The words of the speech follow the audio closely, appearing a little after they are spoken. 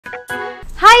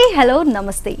Hello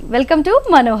నమస్తే welcome to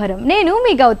మనోహరం నేను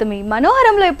మీ గౌతమి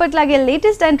మనోహరంలో ఎప్పట్లాగే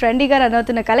లేటెస్ట్ అండ్ ట్రెండీగా రన్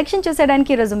అవుతున్న కలెక్షన్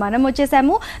చూసేయడానికి ఈ రోజు మనం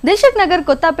వచ్చేసాము Dilsukh Nagar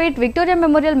Kothapet Victoria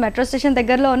memorial metro station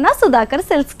దగ్గరలో ఉన్న సుధాకర్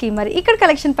సిల్క్స్ కి మరి ఇక్కడ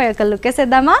కలెక్షన్ పై ఒక లుక్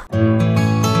వేసేద్దామా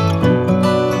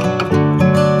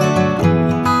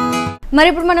మరి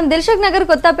ఇప్పుడు మనం Dilsukh Nagar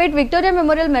Kothapet Victoria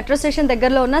memorial metro station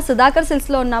దగ్గరలో ఉన్న సుధాకర్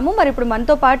సిల్క్స్ లో ఉన్నాము మరి ఇప్పుడు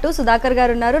మనతో పాటు సుధాకర్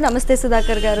గారు ఉన్నారు నమస్తే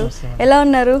సుధాకర్ గారు ఎలా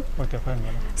ఉన్నారు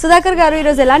సుధాకర్ గారు ఈ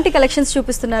రోజు ఎలాంటి కలెక్షన్స్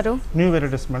చూపిస్తున్నారు new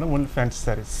varieties madam only fancy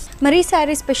saris మరి ఈ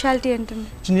సారీ స్పెషాలిటీ ఏంటండి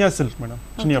చినియా సిల్క్ మేడం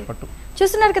చినియా పట్టు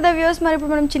చూస్తున్నారు కదా వ్యూవర్స్ మరి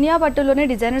ఇప్పుడు మనం చినియా పట్టులోనే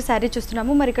డిజైనర్ శారీ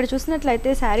చూస్తున్నాము మరి ఇక్కడ చూసినట్లయితే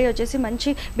శారీ వచ్చేసి మంచి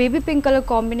బేబీ పింక్ కలర్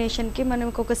కాంబినేషన్కి మనం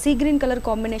ఒక సీ గ్రీన్ కలర్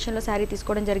కాంబినేషన్లో శారీ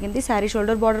తీసుకోవడం జరిగింది శారీ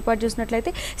షోల్డర్ బార్డర్ పార్ట్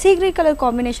చూసినట్లయితే సీ గ్రీన్ కలర్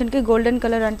కాంబినేషన్కి గోల్డెన్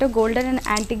కలర్ అంటే golden and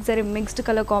antique zari mixed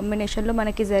colour కాంబినేషన్లో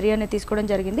మనకి జరీ అనేది తీసుకోవడం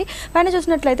జరిగింది పైన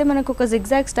చూసినట్లయితే మనకు ఒక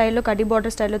జిగ్జాగ్ స్టైల్లో కడ్డీ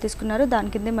బార్డర్ స్టైల్లో తీసుకున్నారు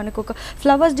దాని కింద మనకు ఒక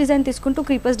ఫ్లవర్స్ డిజైన్ తీసుకుంటూ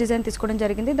క్రీపర్స్ డిజైన్ తీసుకోవడం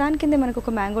జరిగింది దాని కింద మనకు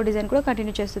ఒక మ్యాంగో డిజైన్ కూడా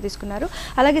కంటిన్యూ చేస్తూ తీసుకున్నారు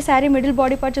అలాగే శారీ మిడిల్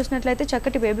బాడీ పార్ట్ చూసినట్లయితే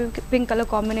చక్కటి బేబీ పింక్ కలర్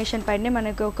కాంబినేషన్ పైనే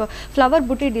మనకు ఒక ఫ్లవర్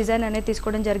బుటీ డిజైన్ అనేది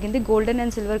తీసుకోవడం జరిగింది గోల్డెన్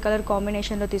అండ్ సిల్వర్ కలర్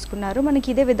కాంబినేషన్లో తీసుకున్నారు మనకి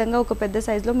ఇదే విధంగా ఒక పెద్ద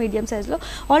సైజులో మీడియం సైజులో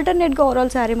ఆల్టర్నేట్గా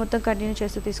ఓవరాల్ శారీ మొత్తం కంటిన్యూ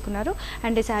చేస్తూ తీసుకున్నారు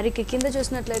అండ్ ఈ శారీకి కింద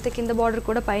చూసినట్లయితే కింద బార్డర్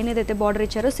కూడా పైన ఏదైతే బార్డర్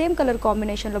ఇచ్చారో సేమ్ కలర్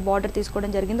కాంబినేషన్లో బార్డర్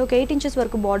తీసుకోవడం జరిగింది ఒక 8 ఇంచెస్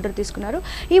వరకు బార్డర్ తీసుకున్నారు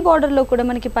ఈ బార్డర్లో కూడా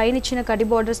మనకి పైన ఇచ్చిన కడి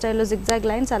బార్డర్ స్టైల్లో జిగ్జాగ్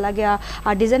లైన్స్ అలాగే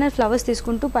ఆ డిజైనర్ ఫ్లవర్స్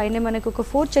తీసుకుంటూ పైన మనకు ఒక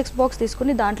 4 చెక్స్ బాక్స్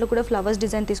తీసుకుని దాంట్లో కూడా ఫ్లవర్స్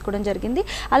డిజైన్ తీసుకోవడం జరిగింది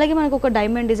అలాగే మనకు ఒక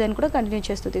డైమండ్ డిజైన్ కూడా కంటిన్యూ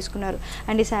చేస్తూ తీసుకున్నారు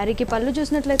అండ్ ఈ శారీకి పళ్ళు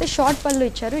చూసినట్లయితే షార్ట్ పళ్ళు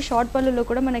ఇచ్చారు ఈ షార్ట్ పళ్ళులో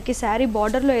కూడా మనకి శారీ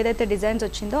బార్డర్లో ఏదైతే డిజైన్స్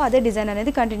వచ్చిందో అదే డిజైన్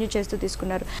అనేది కంటిన్యూ చేస్తూ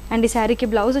తీసుకున్నారు అండ్ ఈ శారీకి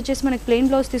బ్లౌజ్ వచ్చేసి మనకి ప్లెయిన్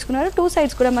బ్లౌజ్ తీసుకున్నారు 2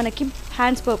 సైడ్స్ కూడా మనకి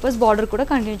హ్యాండ్స్ పర్పస్ బార్డర్ కూడా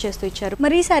కంటిన్యూ చేస్తూ ఇచ్చారు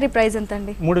మరి ఈ శారీ ప్రైస్ ఎంత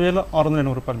అండి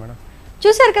 3680 రూపాయలు మేడం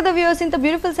చూసారు కదా వ్యూవర్స్ ఇంత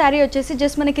బ్యూటిఫుల్ శారీ వచ్చేసి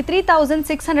జస్ట్ మనకి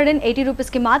 3680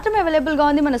 రూపీస్కి మాత్రమే అవైలబుల్గా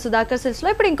ఉంది మన సుధాకర్ సిల్క్స్లో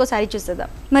ఇప్పుడు ఇంకో శారీ చూసేద్దాం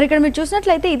మరి ఇక్కడ మీరు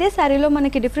చూసినట్లయితే ఇదే శారీలో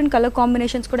మనకి డిఫరెంట్ కలర్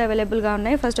కాంబినేషన్స్ కూడా అవైలబుల్గా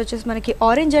ఉన్నాయి ఫస్ట్ వచ్చేసి మనకి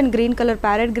orange and green colour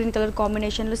parrot green colour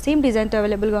కాంబినేషన్లో సేమ్ డిజైన్తో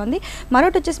అవైలబుల్గా ఉంది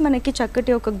మరొకటి వచ్చేసి మనకి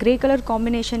చక్కటి ఒక గ్రే కలర్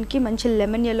కాంబినేషన్కి మంచి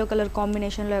లెమన్ ఎల్లో కలర్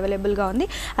కాంబినేషన్లో అవైలబుల్గా ఉంది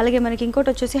అలాగే మనకి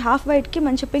ఇంకోటి వచ్చేసి హాఫ్ వైట్కి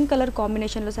మంచి పింక్ కలర్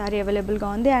కాంబినేషన్లో శారీ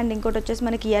అవైలబుల్గా ఉంది అండ్ ఇంకోటి వచ్చేసి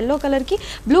మనకి ఎల్లో కలర్కి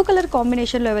బ్లూ కలర్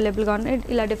కాంబినేషన్లో అవైలబుల్గా ఉంది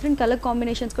ఇలా డిఫరెంట్ కలర్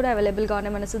కాంబినేషన్స్ కూడా అవైలబుల్గా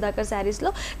ఉన్నాయి మన సుధాకర్ శారీస్లో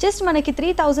జస్ట్ మనకి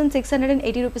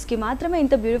 3680 రూపీస్కి మాత్రమే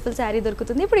ఇంత బ్యూటిఫుల్ శారీ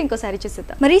దొరుకుతుంది ఇప్పుడు ఇంకో శారీ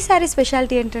చూసేద్దాం మరి ఈ శారీ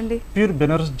స్పెషాలిటీ ఏంటండి ప్యూర్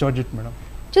బెనారస్ జార్జెట్ మేడం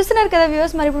చూస్తున్నారు కదా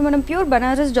వ్యూవర్స్ మరి ఇప్పుడు మనం ప్యూర్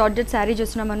బనారస్ జార్జెట్ శారీ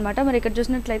చూస్తున్నాం అనమాట మరి ఇక్కడ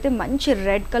చూసినట్లయితే మంచి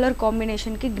రెడ్ కలర్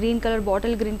కాంబినేషన్కి green colour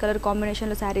bottle green colour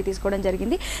కాంబినేషన్లో శారీ తీసుకోవడం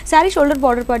జరిగింది శారీ షోల్డర్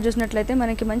బార్డర్ పార్ట్ చూసినట్లయితే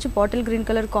మనకి మంచి బాటిల్ గ్రీన్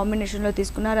కలర్ కాంబినేషన్లో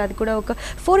తీసుకున్నారు అది కూడా ఒక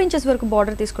 4 ఇంచెస్ వరకు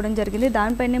బార్డర్ తీసుకోవడం జరిగింది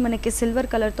దానిపైనే మనకి సిల్వర్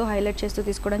కలర్తో హైలైట్ చేస్తూ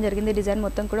తీసుకోవడం జరిగింది డిజైన్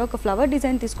మొత్తం కూడా ఒక ఫ్లవర్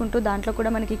డిజైన్ తీసుకుంటూ దాంట్లో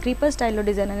కూడా మనకి క్రీపర్ స్టైల్లో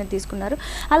డిజైన్ అనేది తీసుకున్నారు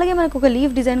అలాగే మనకు ఒక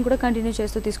లీఫ్ డిజైన్ కూడా కంటిన్యూ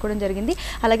చేస్తూ తీసుకోవడం జరిగింది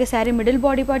అలాగే శారీ మిడిల్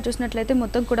బాడీ పార్ట్ చూసినట్లయితే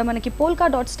మొత్తం కూడా మనకి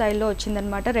పోల్కా డాట్ స్టైల్లో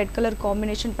వచ్చిందనమాట రెడ్ కలర్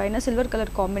కాంబినేషన్ పైన సిల్వర్ కలర్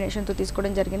కాంబినేషన్తో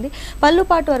తీసుకోవడం జరిగింది పళ్ళు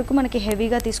పాటు వరకు మనకి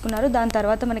హెవీగా తీసుకున్నారు దాని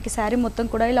తర్వాత మనకి శారీ మొత్తం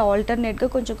కూడా ఇలా ఆల్టర్నేట్గా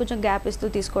కొంచెం గ్యాప్ ఇస్తూ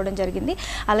తీసుకోవడం జరిగింది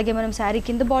అలాగే మనం శారీ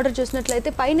కింద బార్డర్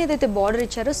చూసినట్లయితే పైన ఏదైతే బార్డర్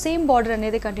ఇచ్చారో సేమ్ బార్డర్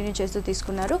అనేది కంటిన్యూ చేస్తూ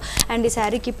తీసుకున్నారు అండ్ ఈ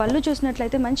శారీకి పళ్ళు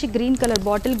చూసినట్లయితే మంచి green colour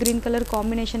bottle green colour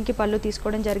కాంబినేషన్కి పళ్ళు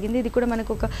తీసుకోవడం జరిగింది ఇది కూడా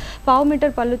మనకు ఒక 1/2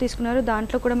 మీటర్ పళ్ళు తీసుకున్నారు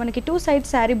దాంట్లో కూడా మనకి 2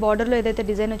 సైడ్స్ శారీ బార్డర్లో ఏదైతే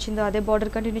డిజైన్ వచ్చిందో అదే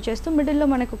బార్డర్ కంటిన్యూ చేస్తూ మిడిల్లో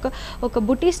మనకు ఒక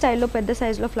బుటీ స్టైల్లో పెద్ద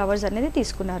సైజులో ఫ్లవర్స్ అనేది తీసుకున్నారు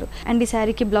అండ్ ఈ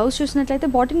శారీకి బ్లౌజ్ చూసినట్లయితే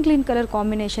బాటిల్ గ్రీన్ కలర్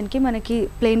కాంబినేషన్కి మనకి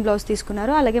ప్లెయిన్ బ్లౌజ్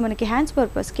తీసుకున్నారు అలాగే మనకి హ్యాండ్స్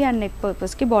పర్పస్కి అండ్ నెక్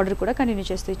పర్పస్కి బార్డర్ కూడా కంటిన్యూ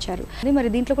చేస్తూ ఇచ్చారు మరి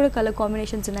దీంట్లో కూడా కలర్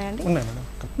కాంబినేషన్స్ ఉన్నాయండి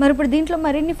మరి ఇప్పుడు దీంట్లో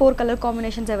మరిన్ని 4 కలర్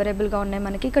కాంబినేషన్స్ అవైలబుల్గా ఉన్నాయి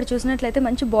మనకి ఇక్కడ చూసినట్లయితే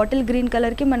మంచి బాటిల్ గ్రీన్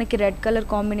కలర్కి మనకి రెడ్ కలర్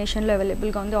కాంబినేషన్లో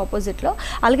అవైలబుల్గా ఉంది ఆపోజిట్లో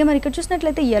అలాగే మరి ఇక్కడ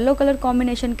చూసినట్లయితే ఎల్లో కలర్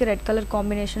కాంబినేషన్కి రెడ్ కలర్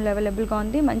కాంబినేషన్లో అవైలబుల్గా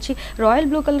ఉంది మంచి రాయల్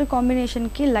బ్లూ కలర్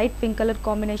కాంబినేషన్కి లైట్ పింక్ కలర్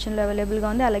కాంబినేషన్లో అవైలబుల్గా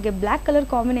ఉంది అలాగే బ్లాక్ కలర్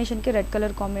కాంబినేషన్కి రెడ్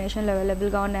కలర్ కాంబినేషన్లో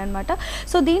అవైలబుల్గా ఉన్నాయి అనమాట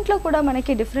సో దీంట్లో కూడా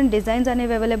మనకి డిఫరెంట్ డిజైన్స్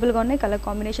అనేవి అవైలబుల్గా ఉన్నాయి కలర్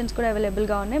కాంబినేషన్స్ కూడా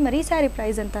అవైలబుల్గా ఉన్నాయి మరి ఈ శారీ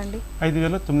ప్రైస్ ఎంత అండి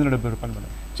 5970 రూపాయలు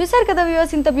మేడం చూసారు కదా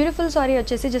వ్యూవర్స్ ఇంత బ్యూటిఫుల్ సారీ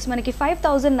వచ్చేసి జస్ట్ మనకి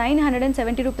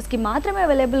 5970 రూపీస్కి మాత్రమే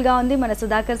అవైలబుల్గా ఉంది మన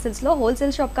సుధాకర్ సిల్క్స్లో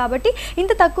హోల్సేల్ షాప్ కాబట్టి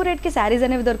ఇంత తక్కువ రేట్కి శారీస్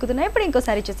అనేవి దొరుకుతున్నాయి ఇప్పుడు ఇంకో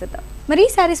శారీ చూసేద్దాం మరి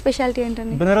ఈ శారీ స్పెషాలిటీ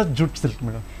ఏంటండి బెనారస్ జూట్ సిల్క్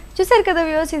మేడం చూసారు కదా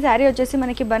వ్యూవర్స్ ఈ శారీ వచ్చేసి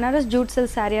మనకి బనారస్ జూట్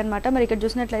సిల్క్ శారీ అనమాట మరి ఇక్కడ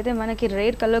చూసినట్లయితే మనకి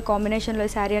రేర్ కలర్ కాంబినేషన్లో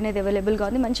ఈ శారీ అనేది అవైలబుల్గా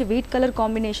ఉంది మంచి వీట్ కలర్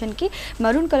కాంబినేషన్కి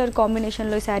మరూన్ కలర్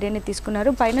కాంబినేషన్లో ఈ శారీ అనేది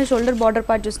తీసుకున్నారు పైన షోల్డర్ బార్డర్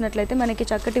పార్ట్ చూసినట్లయితే మనకి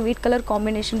చక్కటి వీట్ కలర్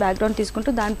కాంబినేషన్ బ్యాక్గ్రౌండ్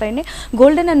తీసుకుంటూ దానిపైనే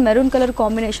golden and maroon colour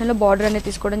combination కాంబినేషన్లో బార్డర్ అనేది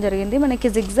తీసుకోవడం జరిగింది. మనకి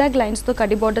జిగ్జాగ్ లైన్స్తో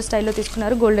కడి బార్డర్ స్టైల్లో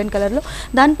తీసుకున్నారు గోల్డెన్ కలర్లో.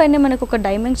 దానిపైన మనకు ఒక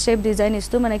డైమండ్ షేప్ డిజైన్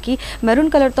ఇస్తూ మనకి మెరూన్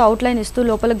కలర్తో అవుట్లైన్ ఇస్తూ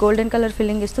లోపల గోల్డెన్ కలర్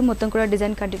ఫిల్లింగ్ ఇస్తూ మొత్తం కూడా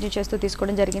డిజైన్ కంటిన్యూ చేస్తూ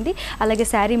తీసుకోవడం జరిగింది. అలాగే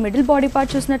శారీ మిడిల్ బాడీ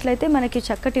పార్ట్ చూసినట్లయితే మనకి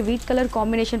చక్కటి వీట్ కలర్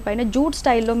కాంబినేషన్ పైన జూట్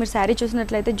స్టైల్లో మీరు శారీ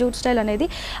చూసినట్లయితే జూట్ స్టైల్ అనేది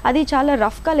అది చాలా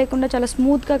రఫ్గా లేకుండా చాలా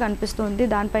స్మూత్గా కనిపిస్తుంది.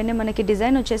 దానిపైన మనకి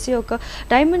డిజైన్ వచ్చేసి ఒక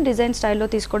డైమండ్ డిజైన్ స్టైల్లో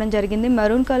తీసుకోవడం జరిగింది.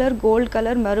 Maroon colour, gold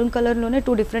colour, maroon కలర్లోనే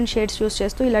 2 డిఫరెంట్ షేడ్స్ యూస్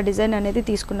చేస్తూ ఇలా డిజైన్ అనేది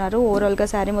తీసుకున్నారు. ఓవరాల్గా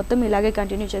శారీ మొత్తం ఇలాగే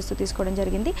కంటిన్యూ చేస్తూ తీసుకోవడం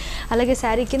జరిగింది. అలాగే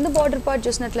శారీ కింద బార్డర్ పార్ట్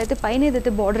చూసినట్లయితే పైన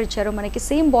ఏదైతే బార్డర్ ఇచ్చారో మనకి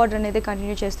సేమ్ బార్డర్ అనేది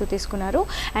కంటిన్యూ చేస్తూ తీసుకున్నారు.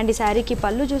 అండ్ ఈ శారీకి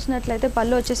పళ్ళు చూసినట్లయితే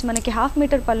పళ్ళు వచ్చేసి మనకి 1/2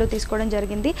 మీటర్ పళ్ళు తీసుకోవడం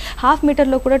జరిగింది. 1/2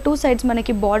 మీటర్లో కూడా 2 సైడ్స్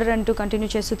మనకి బార్డర్ అంటూ కంటిన్యూ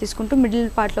చేస్తూ తీసుకుంటూ మిడిల్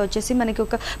పార్ట్లో వచ్చేసి మనకి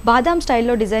ఒక బాదాం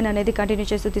స్టైల్లో డిజైన్ అనేది కంటిన్యూ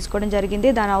చేస్తూ తీసుకోవడం జరిగింది.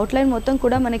 దాని అవుట్లైన్ మొత్తం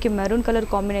కూడా మనకి మెరూన్ కలర్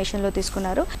కాంబినేషన్లో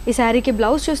తీసుకున్నారు. ఈ శారీకి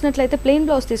బ్లౌజ్ చూసినట్లయితే ప్లెయిన్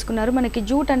బ్లౌజ్ తీసుకున్నారు. మనకి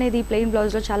జూట్ అనేది ప్లెయిన్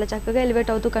బ్లౌజ్లో చాలా చక్కగా ఎలివేట్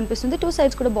అవుతూ కనిపిస్తుంది. 2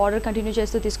 సైడ్స్ కూడా బార్డర్ కంటిన్యూ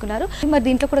చేస్తూ తీసుకున్నారు. మరి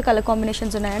దీంట్లో కూడా కలర్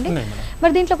కాంబినేషన్స్ ఉన్నాయండి.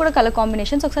 మరి దీంట్లో కూడా కలర్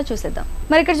కాంబినేషన్స్ ఒకసారి చూసేద్దాం.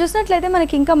 మరి ఇక్కడ చూసినట్లయితే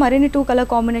మనకి ఇంకా మరిన్ని 2 కలర్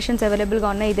కాంబినేషన్స్ అవైలబుల్గా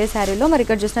ఉన్నాయి ఇదే శారీలో. మరి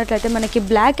ఇక్కడ చూసినట్లయితే మనకి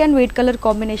బ్లాక్ అండ్ వీట్ కలర్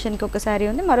కాంబినేషన్కి ఒక శారీ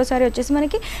ఉంది. మరో శారీ వచ్చేసి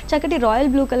మనకి చక్కటి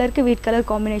రాయల్ బ్లూ కలర్కి వీట్ కలర్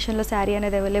కాంబినేషన్లో శారీ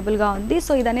అనేది అవైలబుల్గా ఉంది.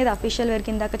 సో ఇది అనేది అఫీషియల్ వేర్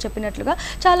కిందాక చెప్పినట్లుగా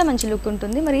చాలా మంచి లుక్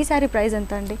ఉంటుంది. మరి ఈ శారీ ప్రైస్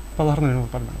ఎంత అండి?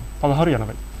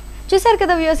 1680. చూసారు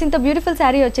కదా వ్యూయర్స్, ఇంత బ్యూటిఫుల్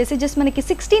శారీ వచ్చేసి జస్ట్ మనకి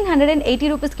 1680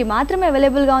 రూపీస్కి మాత్రమే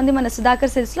అవైలబుల్గా ఉంది మన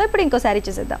సుధాకర్ సిల్క్స్లో. ఇప్పుడు ఇంకో శారీ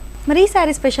చూసేద్దాం. మరి ఈ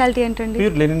శారీ స్పెషాలిటీ ఏంటండి?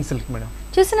 Pure linen silk madam.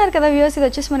 చూస్తున్నారు కదా వ్యూయర్స్, ఇది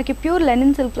వచ్చేసి మనకి ప్యూర్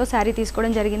లెనిన్ సిల్క్లో శారీ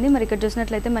తీసుకోవడం జరిగింది. మరి ఇక్కడ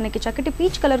చూసినట్లయితే మనకి చక్కటి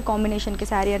పీచ్ కలర్ కాంబినేషన్కి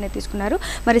శారీ అనేది తీసుకున్నారు.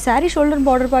 మరి శారీ షోల్డర్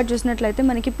బార్డర్ పార్ట్ చూసినట్లయితే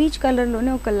మనకి పీచ్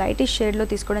కలర్లోనే ఒక లైటిష్ షేడ్లో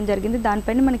తీసుకోవడం జరిగింది.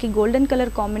 దానిపైన మనకి గోల్డెన్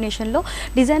కలర్ కాంబినేషన్లో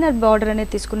డిజైనర్ బార్డర్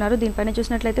అనేది తీసుకున్నారు. దీనిపైన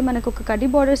చూసినట్లయితే మనకి ఒక కడి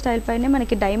బార్డర్ స్టైల్ పైన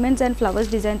మనకి డైమండ్స్ అండ్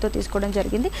ఫ్లవర్స్ డిజైన్తో తీసుకోవడం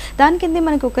జరిగింది. దాని కింద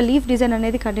మనకి ఒక లీఫ్ డిజైన్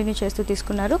అనేది కంటిన్యూ చేస్తూ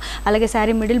తీసుకున్నారు. అలాగే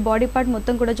శారీ మిడిల్ బాడీ పార్ట్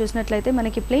మొత్తం కూడా చూసినట్లయితే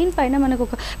మనకి ప్లెయిన్ పైన మనకు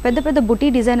ఒక పెద్ద పెద్ద బుటీ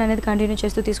డిజైన్ అనేది కంటిన్యూ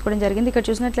చేస్తూ తీసుకోవడం జరిగింది. ఇక్కడ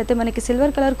చూసినట్లయితే మనకి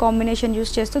సిల్వర్ కలర్ కాంబినేషన్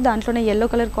యూస్ చేస్తూ దాంట్లోనే yellow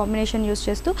కలర్ కాంబినేషన్ యూస్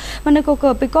చేస్తూ మనకు ఒక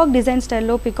పికాక్ డిజైన్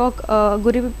స్టైల్లో పికాక్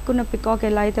గురికున్న పికాక్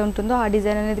ఎలా అయితే ఉంటుందో ఆ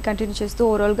డిజైన్ అనేది కంటిన్యూ చేస్తూ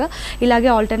ఓవరాల్గా ఇలాగే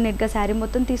ఆల్టర్నేట్గా శారీ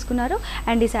మొత్తం తీసుకున్నారు.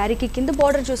 అండ్ ఈ శారీకి కింద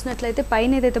బార్డర్ చూసినట్లయితే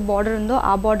పైన ఏదైతే బార్డర్ ఉందో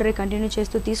ఆ బార్డరే కంటిన్యూ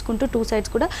చేస్తూ తీసుకుంటూ 2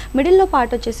 సైడ్స్ కూడా మిడిల్లో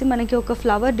పార్ట్ వచ్చేసి మనకి ఒక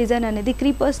ఫ్లవర్ డిజైన్ అనేది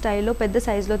క్రీపర్ స్టైల్లో పెద్ద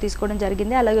సైజులో తీసుకోవడం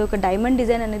జరిగింది. అలాగే ఒక డైమండ్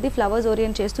డిజైన్ అనేది ఫ్లవర్స్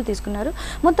ఓరియంట్ చేస్తూ తీసుకున్నారు.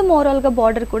 మొత్తం ఓవరాల్గా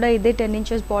బార్డర్ కూడా ఇదే 10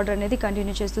 ఇంచెస్ బార్డర్ అనేది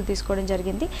కంటిన్యూ చేస్తూ తీసుకోవడం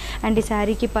జరిగింది. అండ్ ఈ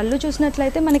శారీకి పళ్ళు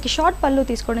చూసినట్లయితే మనకి షార్ట్ పళ్ళు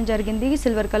తీసుకోవడం జరిగింది.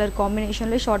 సిల్వర్ కలర్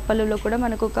కాంబినేషన్లో షార్ట్ పళ్ళులో కూడా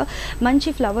మనకు ఒక మంచి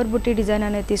ఫ్లవర్ బుట్టి డిజైన్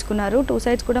అనేది తీసుకున్నారు. 2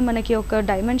 సైడ్స్ కూడా మనకి ఒక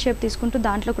డైమండ్ షేప్ తీసుకుంటూ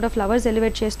దాంట్లో కూడా ఫ్లవర్స్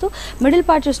ఎలివేట్ చేస్తూ మిడిల్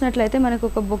పార్ట్ చూసినట్లయితే మనకు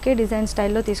ఒక బొకే డిజైన్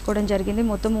స్టైల్లో తీసుకోవడం జరిగింది.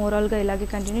 మొత్తం ఓవరాల్గా ఇలాగే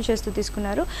కంటిన్యూ చేస్తూ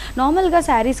తీసుకున్నారు. నార్మల్గా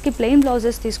శారీస్కి ప్లెయిన్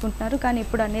బ్లౌజెస్ తీసుకుంటున్నారు, కానీ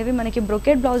ఇప్పుడు అనేవి మనకి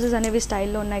బ్రొకెట్ బ్లౌజెస్ అనేవి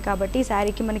స్టైల్లో ఉన్నాయి కాబట్టి ఈ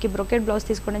శారీకి మనకి బ్రొకెట్ బ్లౌజ్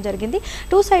తీసుకోవడం జరిగింది.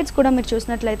 2 సైడ్స్ కూడా మీరు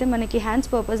చూసినట్లయితే మనకి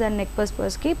హ్యాండ్స్ పర్పస్ అండ్ నెక్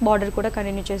పర్పస్కి బార్డర్ కూడా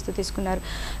కంటిన్యూ చేస్తూ తీసుకున్నారు.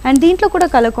 అండ్ దీంట్లో కూడా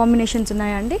కలర్ కాంబినేషన్స్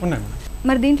ఉన్నాయండి.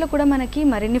 మరి దీంట్లో కూడా మనకి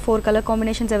మరిన్ని 4 కలర్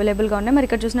కాంబినేషన్స్ అవైలబుల్గా ఉన్నాయి. మరి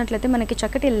ఇక్కడ చూసినట్లయితే మనకి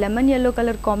చక్కటి లెమన్ yellow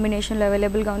కలర్ కాంబినేషన్లో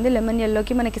అవైలబుల్గా ఉంది. లెమన్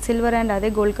yellowకి మనకి సిల్వర్ అండ్ అదే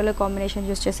గోల్డ్ కలర్ కాంబినేషన్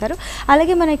యూస్ చేశారు.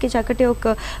 అలాగే మనకి చక్కటి ఒక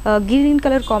గ్రీన్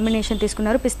కలర్ కాంబినేషన్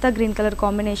తీసుకున్నారు. పిస్తా గ్రీన్ కలర్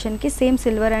కాంబినేషన్కి same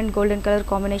silver and golden colour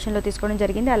కాంబినేషన్లో తీసుకోవడం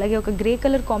జరిగింది. అలాగే ఒక గ్రే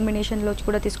కలర్ కాంబినేషన్లో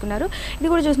కూడా తీసుకున్నారు. ఇది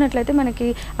కూడా చూసినట్లయితే మనకి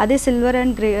అదే సిల్వర్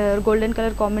అండ్ గోల్డెన్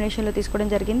కలర్ కాంబినేషన్లో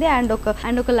తీసుకోవడం జరిగింది. అండ్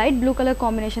ఒక లైట్ బ్లూ కలర్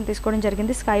కాంబినేషన్ తీసుకోవడం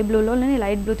జరిగింది. స్కై బ్లూలోనే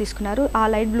లైట్ బ్లూ తీసుకున్నారు. ఆ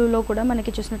లైట్ బ్లూలో కూడా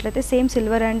మనకి చూసినట్లయితే same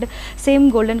silver and same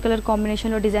golden colour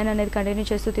కాంబినేషన్లో డిజైన్ అనేది కంటిన్యూ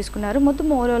చేస్తూ తీసుకున్నారు. మొత్తం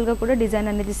ఓవరాల్గా కూడా డిజైన్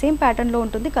అనేది సేమ్ ప్యాటర్న్లో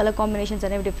ఉంటుంది. కలర్ కాంబినేషన్స్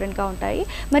అనేవి డిఫరెంట్గా ఉంటాయి.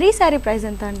 మరి ఈ శారీ ప్రైస్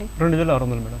ఎంత అండి?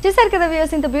 2600 మేడం. చూసారు కదా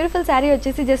వ్యూయర్స్, ఇంత బ్యూటిఫుల్ శారీ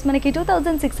వచ్చేసి జస్ట్ మనకి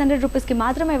 2600 రూపీస్కి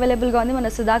మాత్రమే అవైలబుల్గా ఉంది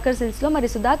మన సుధాకర్ సిల్క్స్లో. మరి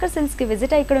సుధాకర్ సిల్క్స్కి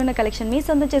విజిట్ అయ్యి ఇక్కడ ఉన్న కలెక్షన్ మీ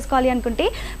సొంతం చేసుకోవాలి అనుకుంటే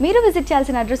మీరు విజిట్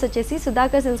చేయాల్సిన అడ్రస్ వచ్చేసి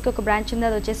సుధాకర్ సిల్క్స్కి ఒక బ్రాంచ్ ఉంది.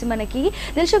 అది వచ్చేసి మనకి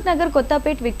Dilsukh Nagar,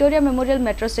 Kothapet, Victoria memorial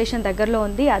metro station దగ్గరలో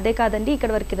ఉంది. అదే కాదండి,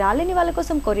 ఇక్కడ వరకు రాలేని వాళ్ళ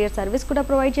కోసం కొరియర్ సర్వీస్ కూడా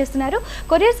ప్రొవైడ్ చేస్తున్నారు.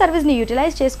 కొరియర్ సర్వీస్ని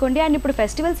యూటిలైజ్ చేసుకోండి. అండ్ ఇప్పుడు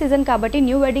ఫెస్టివల్ సీజన్ కాబట్టి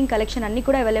న్యూ వెడ్డింగ్ కలెక్షన్ అన్ని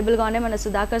కూడా అవైలబుల్గా ఉన్నాయి మన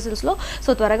సుధాకర్ సిల్క్స్లో.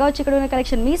 సో త్వరగా వచ్చి ఇక్కడ ఉన్న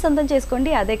కలెక్షన్ మీ సొంతం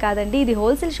చేసుకోండి. అదే కాదండి, ఇది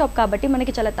హోల్సేల్ షాప్ కాబట్టి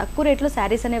మనకి చాలా తక్కువ రేట్లో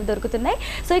శారీస్ అనేవి దొరుకుతున్నాయి.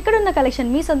 సో ఇక్కడ ఉన్న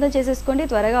కలెక్షన్ మీ సొంతం చేసేసుకోండి.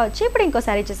 త్వరగా వచ్చి ఇప్పుడు ఇంకో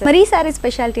శారీ చేస్తారు. మరి ఈ శారీ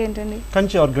స్పెషాలిటీ ఏంటండి?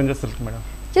 Kanchi organza silk madam.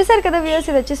 చూసారు కదా వ్యూయర్స్,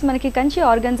 ఇది వచ్చేసి మనకి కంచి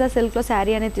ఆర్గన్జా సిల్క్లో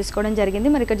శారీ అనేది తీసుకోవడం జరిగింది.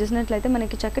 మరి ఇక్కడ చూసినట్లయితే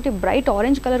మనకి చక్కటి బ్రైట్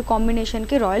ఆరెంజ్ కలర్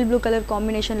కాంబినేషన్కి రాయల్ బ్లూ కలర్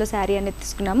కాంబినేషన్లో శారీ అనేది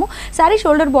తీసుకున్నాము. శారీ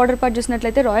షోల్డర్ బార్డర్ పార్ట్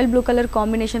చూసినట్లయితే రాయల్ బ్లూ కలర్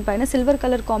కాంబినేషన్ పైన సిల్వర్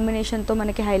కలర్ కాంబినేషన్తో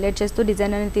మనకి హైలైట్ చేస్తూ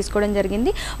డిజైన్ అనేది తీసుకోవడం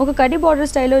జరిగింది. ఒక కడి బార్డర్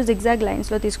స్టైల్లో జిగ్జాగ్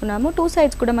లైన్స్లో తీసుకున్నాము. 2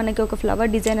 సైడ్స్ కూడా మనకి ఒక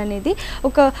ఫ్లవర్ డిజైన్ అనేది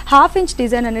ఒక 1/2 ఇంచ్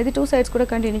డిజైన్ అనేది 2 సైడ్స్ కూడా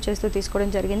కంటిన్యూ చేస్తూ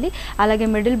తీసుకోవడం జరిగింది. అలాగే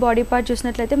మిడిల్ బాడీ పార్ట్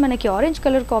చూసినట్లయితే మనకి ఆరెంజ్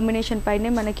కలర్ కాంబినేషన్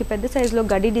పైనే మనకి పెద్ద సైజులో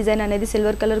గడి డిజైన్ అనేది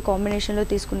సిల్వర్ కలర్ కాంబినేషన్లో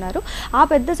తీసుకున్నారు. ఆ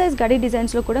పెద్ద సైజ్ గడి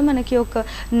డిజైన్స్లో కూడా మనకి ఒక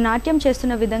నాట్యం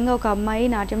చేస్తున్న విధంగా, ఒక అమ్మాయి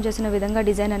నాట్యం చేస్తున్న విధంగా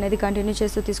డిజైన్ అనేది కంటిన్యూ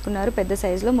చేస్తూ తీసుకున్నారు పెద్ద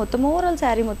సైజులో. మొత్తం ఓవరాల్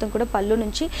శారీ మొత్తం కూడా పళ్ళు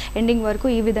నుంచి ఎండింగ్ వరకు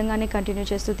ఈ విధంగానే కంటిన్యూ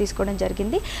చేస్తూ తీసుకోవడం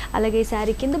జరిగింది. అలాగే ఈ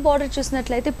శారీ కింద బార్డర్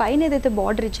చూసినట్లయితే పైన ఏదైతే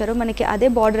బార్డర్ ఇచ్చారో మనకి అదే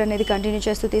బార్డర్ అనేది కంటిన్యూ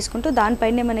చేస్తూ తీసుకుంటూ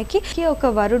దానిపైనే మనకి ఒక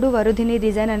వరుడు వరుధిని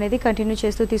డిజైన్ అనేది కంటిన్యూ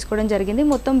చేస్తూ తీసుకోవడం జరిగింది.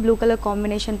 మొత్తం బ్లూ కలర్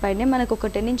కాంబినేషన్ పైనే మనకు ఒక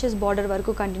 10 ఇంచెస్ బార్డర్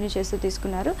వరకు కంటిన్యూ చేస్తూ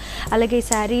తీసుకున్నారు. అలాగే ఈ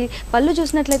శారీ పళ్ళు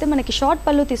చూసినట్లయితే మనకి షార్ట్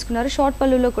పళ్ళు తీసుకున్నారు. షార్ట్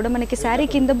పళ్ళులో కూడా మనకి శారీ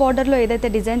కింద బార్డర్లో ఏదైతే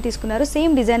డిజైన్ తీసుకున్నారో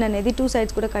సేమ్ డిజైన్ అనేది 2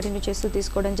 సైడ్స్ కూడా కంటిన్యూ చేస్తూ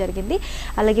తీసుకోవడం జరిగింది.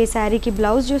 అలాగే ఈ శారీకి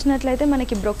బ్లౌజ్ చూసినట్లయితే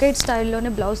మనకి బ్రొకేట్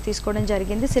స్టైల్లోనే బ్లౌజ్ తీసుకోవడం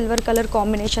జరిగింది. సిల్వర్ కలర్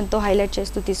కాంబినేషన్తో హైలైట్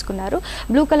చేస్తూ తీసుకున్నారు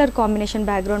బ్లూ కలర్ కాంబినేషన్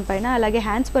బ్యాక్గ్రౌండ్ పైన. అలాగే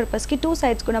హ్యాండ్స్ పర్పస్కి 2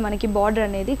 సైడ్స్ కూడా మనకి బార్డర్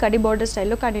అనేది కడి బార్డర్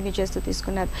స్టైల్లో కంటిన్యూ చేస్తూ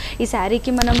తీసుకున్నారు. ఈ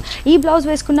శారీకి మనం ఈ బ్లౌజ్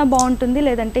వేసుకున్నా బాగుంటుంది,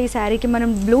 లేదంటే ఈ శారీకి మనం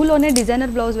బ్లూలోనే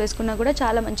డిజైనర్ బ్లౌజ్ వేసుకున్నా కూడా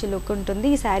చాలా మంచి లుక్ ఉంటుంది.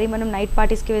 ఈ శారీ మనం నైట్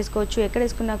పార్టీస్కి వేసుకోవచ్చు, ఎక్కడ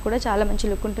వేసుకున్నా కూడా చాలా మంచి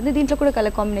లుక్ ఉంటుంది. దీంట్లో కూడా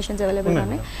కలర్ కాంబినేషన్స్ అవైలబుల్గా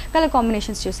ఉన్నాయి. కలర్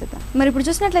కాంబినేషన్స్ చూసేద్దాం. మరి ఇప్పుడు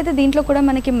చూసినట్లయితే దీంట్లో కూడా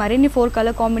మనకి మరిన్ని 4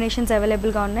 కలర్ కాంబినేషన్స్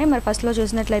అవైలబుల్గా ఉన్నాయి. మరి ఫస్ట్లో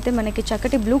చూసినట్లయితే మనకి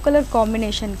చక్కటి బ్లూ కలర్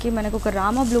కాంబినేషన్కి మనకు ఒక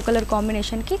రామా బ్లూ కలర్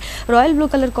కాంబినేషన్కి రాయల్ బ్లూ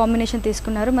కలర్ కాంబినేషన్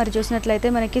తీసుకున్నారు. మరి చూసినట్లయితే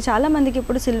మనకి చాలా మందికి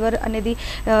ఇప్పుడు సిల్వర్ అనేది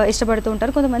ఇష్టపడుతూ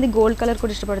ఉంటారు, కొంతమంది గోల్డ్ కలర్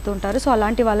కూడా ఇష్టపడుతూ ఉంటారు. సో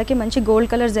అలాంటి వాళ్ళకి మంచి గోల్డ్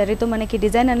కలర్ జరీతో మనకి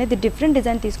డిజైన్ అనేది డిఫరెంట్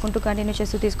డిజైన్ తీసుకుంటూ కంటిన్యూ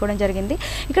చేస్తూ తీసుకోవడం జరిగింది.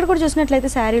 ఇక్కడ కూడా చూసినట్లయితే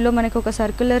శారీలో మనకి ఒక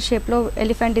సర్క్యులర్ షేప్లో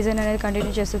ఎలిఫెంట్ డిజైన్ అనేది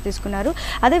కంటిన్యూ చేస్తూ తీసుకున్నారు.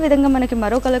 అదేవిధంగా మనకి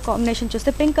మరో కలర్ కాంబినేషన్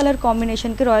చూస్తే పింక్ కలర్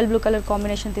కాంబినేషన్కి రాయల్ బ్లూ కలర్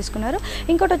కాంబినేషన్ తీసుకున్నారు.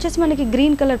 ఇంకోటి వచ్చేసి మనకి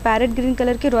గ్రీన్ కలర్, ప్యారెట్ గ్రీన్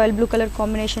కలర్కి రాయల్ బ్లూ కలర్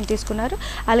కాంబినేషన్ తీసుకున్నారు.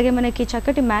 అలాగే మనకి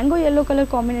చక్కటి మ్యాంగో ఎల్లో కలర్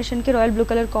కాంబినేషన్కి రాయల్ బ్లూ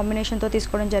కలర్ కాంబినేషన్తో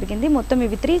తీసుకోవడం జరిగింది. మొత్తం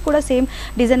ఇవి 3 కూడా సేమ్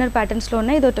డిజైనర్ ప్యాటర్న్స్లో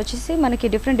ఉన్నాయి. ఇది వచ్చేసి మనకి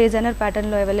డిఫరెంట్ డిజైనర్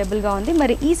ప్యాటర్న్లో అవైలబుల్గా ఉంది.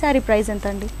 మరి ఈ శారీ ప్రైస్ ఎంత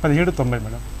అండి? 1790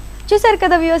 మేడం. చూసారు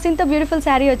కదా వ్యూవర్స్, ఇంత బ్యూటిఫుల్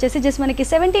శారీ వచ్చేసి జస్ట్ మనకి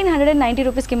 1790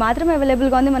 రూపీస్కి మాత్రమే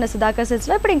అవైలబుల్గా ఉంది మన సుధాకర్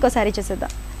సిల్క్స్లో. ఇప్పుడు ఇంకో శారీ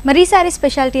చేసేద్దాం. మరి ఈ శారీ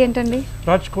స్పెషాలిటీ ఏంటండి?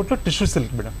 రాజ్కోట్లో టిష్యూ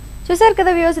సిల్క్ మేడం. చూసారు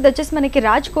కదా వ్యూవర్స్, ఇది వచ్చేసి మనకి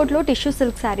రాజ్కోట్లో టిష్యూ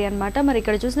సిల్క్ శారీ అనమాట. మరి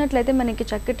ఇక్కడ చూసినట్లయితే మనకి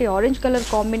చక్కటి ఆరెంజ్ కలర్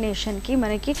కాంబినేషన్కి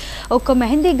మనకి ఒక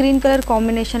మెహందీ గ్రీన్ కలర్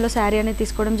కాంబినేషన్లో శారీ అనేది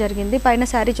తీసుకోవడం జరిగింది. పైన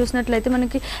శారీ చూసినట్లయితే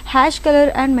మనకి ash colour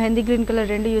and mehndi green colour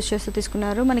రెండు యూస్ చేస్తూ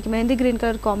తీసుకున్నారు. మనకి mehndi green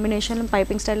colour combination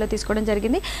piping స్టైల్లో తీసుకోవడం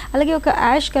జరిగింది. అలాగే ఒక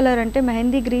యాష్ కలర్ అంటే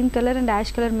mehndi green colour and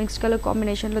ash colour mixed colour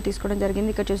కాంబినేషన్లో తీసుకోవడం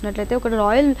జరిగింది. ఇక్కడ చూసినట్లయితే ఒక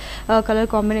రాయల్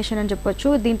కలర్ కాంబినేషన్ అని చెప్పొచ్చు.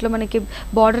 దీంట్లో మనకి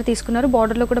బార్డర్ తీసుకున్నారు.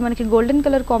 బార్డర్లో కూడా మనకి గోల్డెన్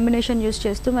కలర్ కాంబినేషన్ యూస్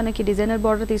చేస్తూ మనకి డిజైనర్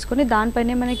బార్డర్ తీసుకొని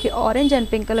దానిపైనే మనకి ఆరెంజ్ అండ్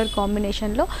పింక్ కలర్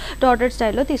కాంబినేషన్లో డాటెడ్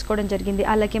స్టైల్లో తీసుకోవడం జరిగింది.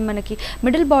 అలాగే మనకి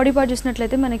మిడిల్ బాడీ పార్ట్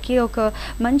చూసినట్లయితే మనకి ఒక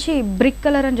మంచి బ్రిక్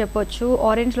కలర్ అని చెప్పొచ్చు,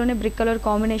 ఆరెంజ్లోనే బ్రిక్ కలర్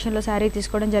కాంబినేషన్లో శారీ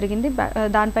తీసుకోవడం జరిగింది.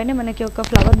 దానిపైనే మనకి ఒక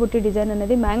ఫ్లవర్ బుట్టి డిజైన్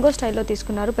అనేది మ్యాంగో స్టైల్లో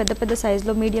తీసుకున్నారు. పెద్ద పెద్ద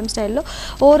సైజులో మీడియం స్టైల్లో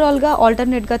ఓవరాల్గా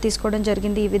ఆల్టర్నేట్గా తీసుకోవడం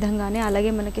జరిగింది ఈ విధంగానే.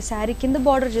 అలాగే మనకి శారీ కింద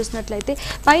బార్డర్ చూసినట్లయితే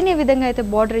పైన ఏ విధంగా అయితే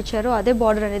బార్డర్ ఇచ్చారో అదే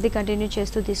బార్డర్ అనేది కంటిన్యూ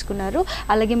చేస్తూ తీసుకున్నారు.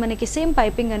 అలాగే మనకి సేమ్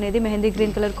పైపింగ్ అనేది మెహందీ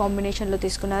గ్రీన్ కలర్ కాంబినేషన్లో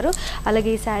తీసుకున్నారు. అలాగే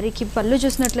ఈ శారీకి పళ్ళు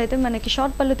చూసినట్లయితే మనకి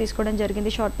షార్ట్ పళ్ళు తీసుకోవడం జరిగింది.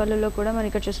 షార్ట్ పళ్ళులో కూడా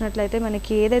మనకి చూసినట్లయితే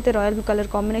మనకి ఏదైతే రాయల్ కలర్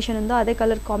కాంబినేషన్ ఉందో అదే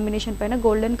కలర్ కాంబినేషన్ పైన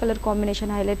గోల్డెన్ కలర్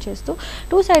కాంబినేషన్ హైలైట్ చేస్తూ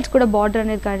 2 సైడ్స్ కూడా బార్డర్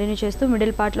అనేది కంటిన్యూ చేస్తూ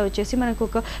మిడిల్ పార్ట్లో వచ్చేసి మనకు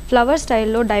ఒక ఫ్లవర్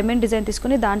స్టైల్లో డైమండ్ డిజైన్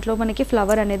తీసుకుని దాంట్లో మనకి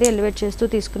ఫ్లవర్ అనేది ఎలివేట్ చేస్తూ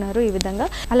తీసుకున్నారు ఈ విధంగా.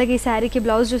 అలాగే ఈ శారీకి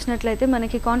బ్లౌజ్ చూసినట్లయితే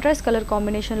మనకి కాంట్రాస్ట్ కలర్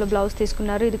కాంబినేషన్లో బ్లౌజ్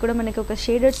తీసుకున్నారు. ఇది కూడా మనకి ఒక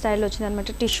షేడెడ్ స్టైల్ వచ్చింది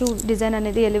అనమాట. టిష్యూ డిజైన్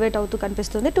అనేది ఎలివేట్ అవుతూ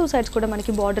కనిపిస్తుంది. 2 సైడ్స్ కూడా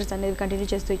మనకి బార్డర్స్ అనేది కంటిన్యూ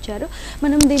చేస్తూ ఇచ్చారు.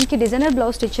 మనం దీనికి డిజైనర్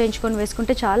బ్లౌజ్ స్టిచ్ చేయించుకొని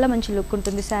వేసుకుంటే చాలా మంచి లుక్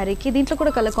ఉంటుంది శారీకి. దీంట్లో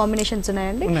కూడా కలర్ కాంబినేషన్స్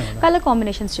ఉన్నాయండి. కలర్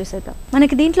కాంబినేషన్స్ చూసేద్దాం.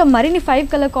 మనకి దీంట్లో మరిన్ని 5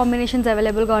 కలర్ కాంబినేషన్స్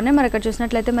అవైలబుల్గా ఉన్నాయి. మరి అక్కడ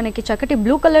చూసినట్లయితే మనకి చక్కటి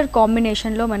బ్లూ కలర్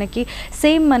కాంబినేషన్లో మనకి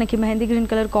సేమ్ మనకి మెహందీ గ్రీన్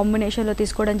కలర్ కాంబినేషన్లో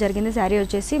తీసుకోవడం జరిగింది శారీ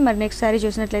వచ్చేసి. మరి నెక్స్ట్ శారీ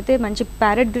చూసినట్లయితే మంచి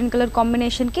ప్యారెట్ గ్రీన్ కలర్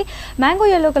కాంబినేషన్కి మ్యాంగో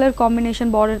ఎల్లో కలర్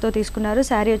కాంబినేషన్ బార్డర్తో తీసుకున్నారు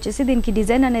శారీ వచ్చేసి. దీనికి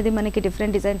డిజైన్ అనేది మనకి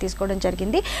డిఫరెంట్ డిజైన్ తీసుకోవడం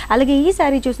జరిగింది. అలాగే ఈ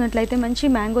శారీ చూసినట్లయితే మంచి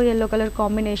మ్యాంగో ఎల్లో కలర్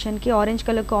కాంబినేషన్కి ఆరెంజ్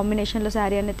కలర్ కాంబినేషన్లో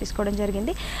శారీ అనేది తీసుకోవడం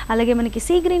జరిగింది. అలాగే మనకి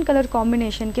సీ గ్రీన్ కలర్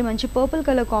కాంబినేషన్కి మంచి పర్పుల్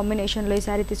కలర్ కాంబినేషన్లో ఈ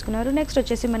శారీ తీసుకున్నారు. నెక్స్ట్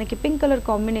వచ్చేసి మనకి పింక్ కలర్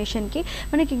కాంబినేషన్కి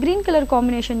మనకి గ్రీన్ కలర్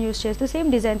కాంబినేషన్ యూస్ చేస్తూ సేమ్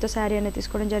డిజైన్తో శారీ అనేది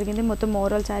తీసుకోవడం జరిగింది. మొత్తం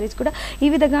ఓవరాల్ శారీస్ కూడా ఈ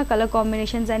విధంగా colour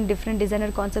combinations and different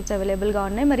designer concepts అవైలబుల్గా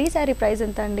ఉన్నాయి. మరి ఈ శారీ ప్రైస్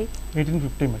ఎంత అండి?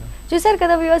 1850 మేడం. చూసారు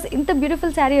కదా వ్యూవర్స్, ఇంత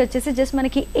బ్యూటిఫుల్ శారీ వచ్చేసి జస్ట్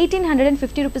మనకి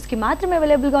 1850 రూపీస్కి మాత్రమే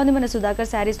అవైలబుల్గా ఉంది మన సుధాకర్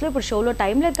శారీస్లో. ఇప్పుడు షోలో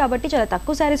టైం లేదు కాబట్టి చాలా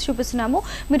తక్కువ శారీస్ చూపిస్తున్నాము.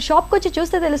 మీరు షాప్కి వచ్చి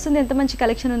చూస్తే తెలుస్తుంది ఎంత మంచి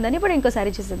కలెక్షన్ ఉందని. ఇప్పుడు ఇంకో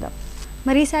శారీ చూసేద్దాం.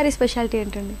 మరి ఈ శారీ స్పెషాలిటీ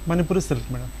ఏంటండి? Manipuri silk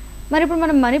madam. మరి ఇప్పుడు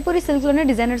మనం మణిపూరి సిల్క్లోనే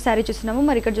డిజైనర్ శారీ చూస్తున్నాము.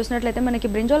 మరి ఇక్కడ చూసినట్లయితే మనకి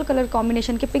బ్రింజాల్ కలర్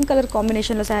కాంబినేషన్కి పింక్ కలర్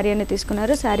కాంబినేషన్లో శారీ అనేది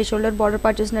తీసుకున్నారు. శారీ షోల్డర్ బార్డర్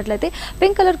పార్ట్ చూసినట్లయితే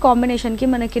పింక్ కలర్ కాంబినేషన్కి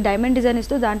మనకి డైమండ్ డిజైన్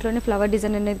ఇస్తూ దాంట్లోనే ఫ్లవర్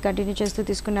డిజైన్ అనేది కంటిన్యూ చేస్తూ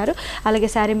తీసుకున్నారు. అలాగే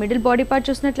శారీ మిడిల్ బాడీ పార్ట్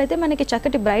చూసినట్లయితే మనకి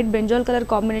చక్కటి బ్రైట్ బ్రింజాల్ కలర్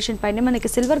కాంబినేషన్ పైన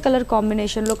మనకి సిల్వర్ కలర్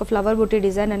కాంబినేషన్లో ఒక ఫ్లవర్ బుట్టి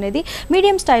డిజైన్ అనేది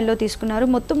మీడియం స్టైల్లో తీసుకున్నారు.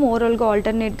 మొత్తం ఓవరాల్గా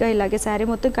ఆల్టర్నేట్గా ఇలాగే శారీ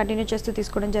మొత్తం కంటిన్యూ చేస్తూ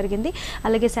తీసుకోవడం జరిగింది.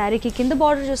 అలాగే శారీకి కింద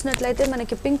బార్డర్ చూసినట్లయితే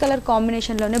మనకి పింక్ కలర్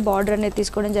కాంబినేషన్లోనే బార్డర్ అనేది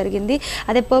తీసుకోవడం జరిగింది.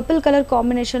 అదే పర్పుల్ కలర్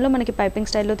కాంబినేషన్లో మనకి పైపింగ్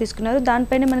స్టైల్లో తీసుకున్నారు.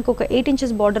 దానిపైన మనకి ఒక 8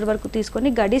 ఇంచెస్ బార్డర్ వరకు తీసుకొని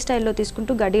గడి స్టైల్లో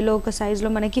తీసుకుంటూ గడిలో ఒక సైజ్లో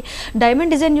మనకి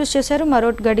డైమండ్ డిజైన్ యూస్ చేశారు. మరో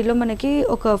గడిలో మనకి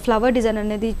ఒక ఫ్లవర్ డిజైన్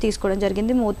అనేది తీసుకోవడం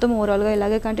జరిగింది. మొత్తం ఓవరాల్గా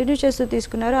ఇలాగే కంటిన్యూ చేస్తూ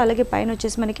తీసుకున్నారు. అలాగే పైన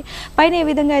వచ్చేసి మనకి పైన ఏ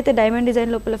విధంగా అయితే డైమండ్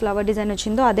డిజైన్ లోపల ఫ్లవర్ డిజైన్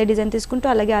వచ్చిందో అదే డిజైన్ తీసుకుంటూ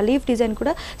అలాగే ఆ లీఫ్ డిజైన్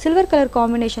కూడా సిల్వర్ కలర్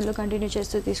కాంబినేషన్లో కంటిన్యూ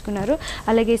చేస్తూ తీసుకున్నారు.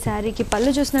 అలాగే శారీకి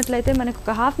పళ్ళు చూసినట్లయితే మనకు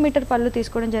ఒక 1/2 మీటర్ పళ్ళు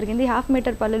తీసుకోవడం జరిగింది. 1/2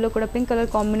 మీటర్ పళ్ళులో కూడా పింక్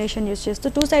కలర్ కాంబినేషన్ యూస్ చేస్తూ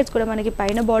 2 సైడ్స్ కూడా మనకి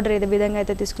పైన బార్డర్ ఏదే విధంగా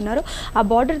అయితే తీసుకున్నారో ఆ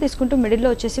బార్డర్ తీసుకుంటూ మిడిల్లో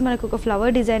వచ్చేసి మనకు ఒక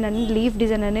ఫ్లవర్ డిజైన్ అనేది లీఫ్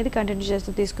డిజైన్ అనేది కంటిన్యూ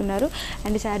చేస్తూ తీసుకున్నారు.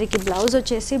 అండ్ శారీకి బ్లౌజ్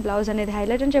వచ్చేసి బ్లౌజ్ అనేది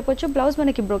హైలైట్ అని చెప్పొచ్చు. బ్లౌజ్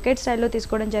మనకి బ్రొకెట్ స్టైల్లో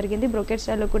తీసుకోవడం జరిగింది. బ్రొకెట్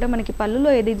స్టైల్లో కూడా మనకి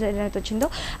పళ్ళులో ఏ డిజైన్ అయితే వచ్చిందో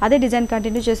అదే డిజైన్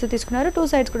కంటిన్యూ చేస్తూ తీసుకున్నారు. 2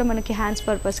 సైడ్స్ కూడా మనకి హ్యాండ్స్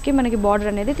పర్పస్కి మనకి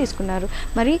బార్డర్ అనేది తీసుకున్నారు.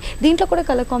 మరి దీంట్లో కూడా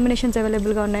కలర్ కాంబినేషన్స్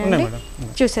అవైలబుల్గా ఉన్నాయండి,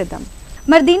 చూసేద్దాం.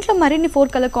 మరి దీంట్లో మరిన్ని 4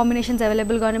 కలర్ కాంబినేషన్స్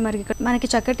అవైలబుల్గా ఉన్నాయి. మరి మనకి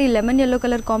చక్కటి లెమన్ ఎల్లో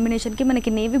కలర్ కాంబినేషన్కి మనకి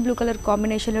నేవీ బ్లూ కలర్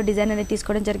కాంబినేషన్లో డిజైన్ అనేది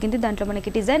తీసుకోవడం జరిగింది. దాంట్లో మనకి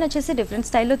డిజైన్ వచ్చేసి డిఫరెంట్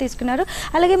స్టైల్లో తీసుకున్నారు.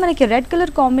 అలాగే మనకి రెడ్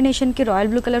కలర్ కాంబినేషన్కి రాయల్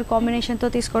బ్లూ కలర్ కాంబినేషన్తో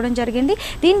తీసుకోవడం జరిగింది.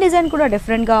 దీని డిజైన్ కూడా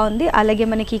డిఫరెంట్గా ఉంది. అలాగే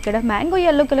మనకి ఇక్కడ మ్యాంగో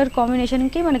ఎల్లో కలర్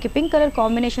కాంబినేషన్కి మనకి పింక్ కలర్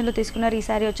కాంబినేషన్లో తీసుకున్నారు ఈ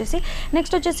సారీ వచ్చేసి.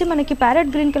 నెక్స్ట్ వచ్చేసి మనకి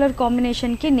ప్యారెట్ గ్రీన్ కలర్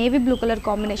కాంబినేషన్కి నేవీ బ్లూ కలర్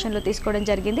కాంబినేషన్లో తీసుకోవడం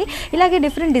జరిగింది. ఇలాగే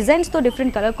డిఫరెంట్ డిజైన్స్తో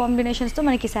డిఫరెంట్ కలర్ కాంబినేషన్స్తో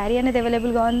మనకి శారీ అనేది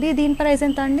అవైలబుల్గా ఉంది. దీని ప్రైస్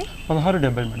ఎంత అండి?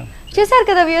 1670 మేడం. చూసారు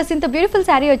కదా వ్యూయర్స్, ఇంత బ్యూటిఫుల్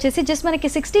శారీ వచ్చేసి జస్ట్ మనకి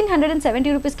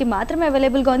 1670 రూపీస్కి మాత్రమే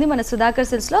అవైలబుల్గా ఉంది మన సుధాకర్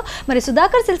సిల్క్స్లో. మరి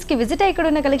సుధాకర్ సిల్క్స్కి విజిట్ అయ్యి ఇక్కడ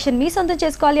ఉన్న కలెక్షన్ మీ సొంతం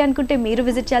చేసుకోవాలి అనుకుంటే మీరు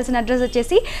విజిట్ చేయాల్సిన అడ్రస్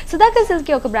వచ్చేసి సుధాకర్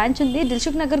సిల్క్కి ఒక బ్రాంచ్ ఉంది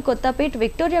Dilsukh Nagar, Kothapet,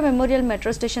 Victoria memorial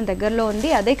metro station దగ్గరలో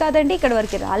ఉంది. అదే కాదండి, ఇక్కడ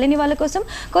వరకు రాలేని వాళ్ళ కోసం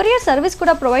కొరియర్ సర్వీస్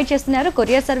కూడా ప్రొవైడ్ చేస్తున్నారు.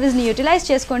 కొరియర్ సర్వీస్ని యూటిలైజ్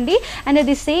చేసుకోండి. And at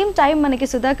the same time మనకి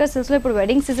సుధాకర్ సిల్క్స్లో ఇప్పుడు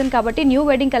వెడ్డింగ్ సీజన్ కాబట్టి న్యూ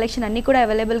వెడ్డింగ్ కలెక్షన్ అన్ని కూడా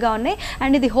అవైలబుల్గా ఉన్నాయి.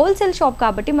 అండ్ ఇది హోల్సేల్ షాప్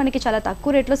కాబట్టి మనకి చాలా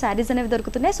తక్కువ రేట్లో శారీస్ అనేవి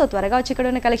దొరుకుతున్నాయి. సో త్వరగా వచ్చి ఇక్కడ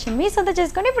ఉన్న కలెక్షన్ మీ సొంతం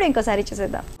చేసుకోండి. ఇప్పుడు ఇంకో శారీ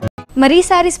చూసేద్దాం. మరి ఈ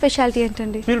శారీ స్పెషాలిటీ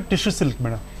ఏంటండి? Pure tissue silk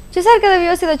madam. చూసారు కదా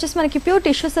వ్యూస్, ఇది వచ్చేసి మనకి ప్యూర్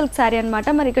టిష్యూ సిల్క్ శారీ అనమాట.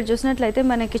 మరి ఇక్కడ చూసినట్లయితే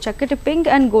మనకి చక్కటి pink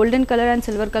and golden colour and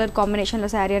silver colour కాంబినేషన్లో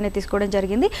శారీ అనేది తీసుకోవడం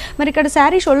జరిగింది. మరి ఇక్కడ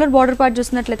శారీ షోల్డర్ బార్డర్ పార్ట్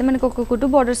చూసినట్లయితే మనకి ఒక కుట్టు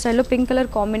బార్డర్ స్టైల్లో పింక్ కలర్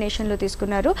కాంబినేషన్లో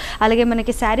తీసుకున్నారు. అలాగే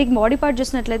మనకి శారీ బాడీ పార్ట్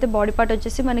చూసినట్లయితే బాడీ పార్ట్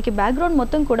వచ్చేసి మనకి బ్యాక్గ్రౌండ్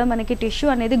మొత్తం కూడా మనకి టిష్యూ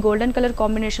అనేది గోల్డెన్ కలర్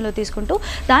కాంబినేషన్లో తీసుకుంటూ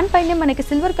దానిపైనే మనకి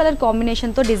సిల్వర్ కలర్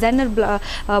కాంబినేషన్తో డిజైనర్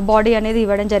బాడీ అనేది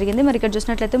ఇవ్వడం జరిగింది. మరి ఇక్కడ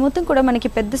చూసినట్లయితే మొత్తం కూడా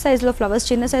మనకి పెద్ద సైజులో ఫ్లవర్స్,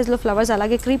 చిన్న సైజులో ఫ్లవర్స్,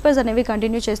 అలాగే క్రీపర్స్ అనేవి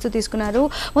కంటిన్యూ చేస్తూ తీసుకున్నారు.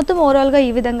 మొత్తం ఓవరాల్గా ఈ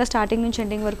విధంగా స్టార్టింగ్ నుంచి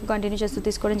ఎండింగ్ వరకు కంటిన్యూ చేస్తూ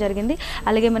తీసుకోవడం జరిగింది.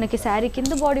 అలాగే మనకి శారీ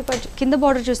కింద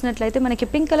బార్డర్ చూసినట్లయితే మనకి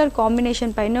పింక్ కలర్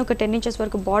కాంబినేషన్ పైన ఒక 10 ఇంచెస్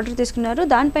వరకు బార్డర్ తీసుకున్నారు.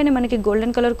 దానిపైన మనకి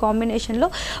గోల్డెన్ కలర్ కాంబినేషన్లో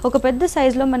ఒక పెద్ద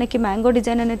సైజులో మనకి మ్యాంగో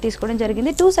డిజైన్ అనేది తీసుకోవడం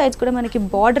జరిగింది. 2 సైడ్స్ కూడా మనకి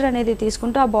బార్డర్ అనేది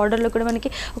తీసుకుంటూ ఆ బార్డర్లో కూడా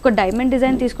మనకి ఒక డైమండ్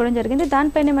డిజైన్ తీసుకోవడం జరిగింది.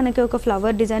 దానిపైన మనకి ఒక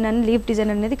flower design and leaf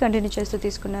design అనేది కంటిన్యూ చేస్తూ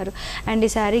తీసుకున్నారు. అండ్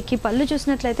ఈ శారీకి పళ్ళు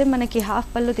చూసినట్లయితే మనకి హాఫ్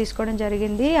పళ్ళు తీసుకోవడం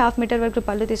జరిగింది. 1/2 మీటర్ వరకు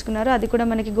పళ్ళు తీసుకున్నారు. అది కూడా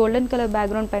మనకి గోల్డెన్ కలర్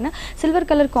బ్యాక్గ్రౌండ్ పైన సిల్వర్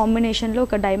కలర్ కాంబినేషన్లో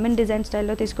ఒక డైమండ్ డిజైన్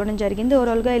స్టైల్లో తీసుకోవడం జరిగింది.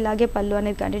 ఓవరాల్గా ఇలాగే పళ్ళు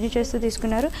అనేది కంటిన్యూ చేస్తూ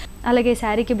తీసుకున్నారు. అలాగే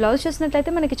శారీకి బ్లౌజ్ చూసినట్లయితే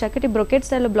మనకి చక్కటి బ్రొకెట్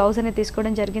స్టైల్లో బ్లౌజ్ అనేది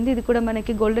తీసుకోవడం జరిగింది. ఇది కూడా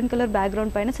మనకి గోల్డెన్ కలర్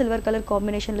బ్యాక్గ్రౌండ్ పైన సిల్వర్ కలర్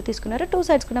కాంబినేషన్లో తీసుకున్నారు. 2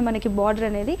 సైడ్స్ కూడా మనకి బార్డర్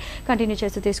అనేది కంటిన్యూ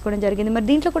చేస్తూ తీసుకోవడం జరిగింది. మరి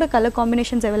దీంట్లో కూడా కలర్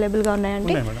కాంబినేషన్స్ అవైలబుల్గా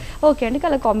ఉన్నాయండి? ఓకే అండి,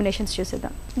 కలర్ కాంబినేషన్స్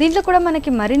చూసేద్దాం. దీంట్లో కూడా మనకి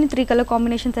మరిన్ని 3 కలర్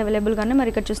కాంబినేషన్స్ అవైలబుల్గా ఉన్నాయి.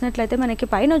 మరి ఇక్కడ చూసినట్లయితే మనకి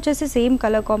పైన వచ్చేసి సేమ్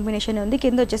కలర్ కాంబినేషన్ ఉంది.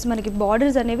 కింద వచ్చేసి మనకి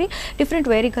బార్డర్స్ అనేవి డిఫరెంట్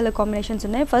వేరీ కలర్ కాంబినేషన్స్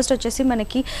ఉన్నాయి. ఫస్ట్ వచ్చేసి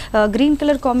మనకి గ్రీన్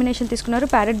కలర్ కాంబినేషన్ తీసుకున్నారు,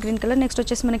 ప్యారెట్ గ్రీన్ కలర్. నెక్స్ట్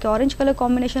వచ్చేసి మనకి ఆరెంజ్ కలర్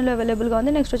కాంబినేషన్లో అవైలబుల్గా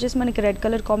ఉంది. నెక్స్ట్ వచ్చేసి మనకి రెడ్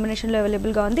కలర్ కాంబినేషన్లో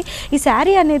అవైలబుల్గా ఉంది. ఈ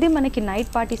శారీ అనేది మనకి నైట్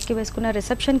పార్టీస్కి వేసుకున్న,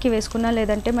 రిసెప్షన్కి వేసుకున్నా,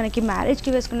 లేదంటే మనకి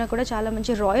మ్యారేజ్కి వేసుకున్నా కూడా చాలా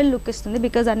మంచి రాయల్ లుక్ ఇస్తుంది.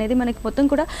 బికాజ్ అనేది మనకి మొత్తం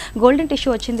కూడా గోల్డెన్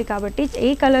టిష్యూ వచ్చింది కాబట్టి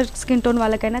ఏ కలర్ స్కిన్ టోన్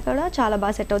వాళ్ళకైనా కూడా చాలా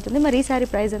బాగా సెట్ అవుతుంది. మరి ఈ శారీ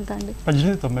ప్రైస్ ఎంత అండి?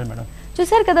 1890 మేడం.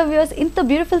 చూసారు కదా వ్యూయర్స్, ఇంత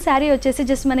బ్యూటిఫుల్ శారీ వచ్చేసి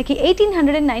జస్ట్ మనకి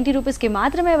 1890 రూపీస్కి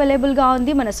మాత్రమే అవైలబుల్గా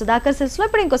ఉంది మన సుధాకర్ సిల్క్స్లో.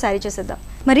 ఇప్పుడు ఇంకో శారీ చూసేద్దాం.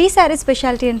 మరి ఈ శారీ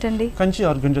స్పెషాలిటీ ఏంటండి? Kanchi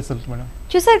organza silk madam.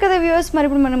 చూసారు కదా వ్యూవర్స్, మరి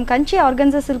ఇప్పుడు మనం కంచి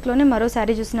ఆర్గన్జా సిల్క్లోనే మరో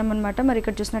శారీ చూస్తున్నాం అనమాట. మరి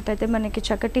ఇక్కడ చూసినట్లయితే మనకి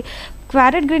చక్కటి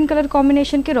క్వారెట్ గ్రీన్ కలర్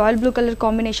కాంబినేషన్కి రాయల్ బ్లూ కలర్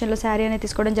కాంబినేషన్లో శారీ అనేది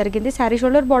తీసుకోవడం జరిగింది. శారీ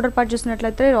షోల్డర్ బార్డర్ పార్ట్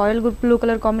చూసినట్లయితే రాయల్ బ్లూ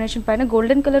కలర్ కాంబినేషన్ పైన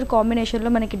గోల్డెన్ కలర్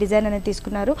కాంబినేషన్లో మనకి డిజైన్ అనేది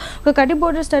తీసుకున్నారు. ఒక కటి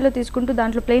బోర్డర్ స్టైల్లో తీసుకుంటూ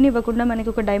దాంట్లో ప్లెయిన్ ఇవ్వకుండా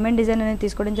మనకి ఒక డైమండ్ డిజైన్ అనేది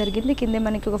తీసుకోవడం జరిగింది. కిందే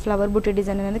మనకి ఒక ఫ్లవర్ బూటీ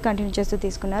డిజైన్ అనేది కంటిన్యూ చేస్తూ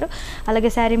తీసుకున్నారు.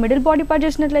 అలాగే శారీ మిడిల్ బాడీ పార్ట్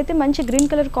చూసినట్లయితే మంచి గ్రీన్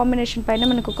కలర్ కాంబినేషన్ పైన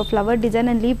మనకు ఒక flower design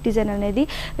and leaf design అనేది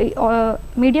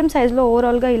మీడియం సైజ్లో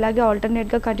ఓవరాల్గా ఇలాగే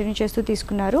ఆల్టర్నేట్గా కంటిన్యూ చేస్తూ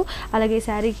తీసుకున్నారు. అలాగే ఈ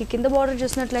శారీకి కింద బార్డర్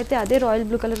చూసినట్లయితే అదే రాయల్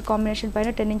బ్లూ కలర్ కాంబినేషన్ పైన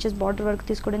 10 ఇంచెస్ బార్డర్ వరకు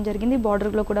తీసుకోవడం జరిగింది.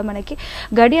 బార్డర్లో కూడా మనకి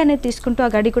గడి అనేది తీసుకుంటూ ఆ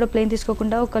గడి కూడా ప్లెయిన్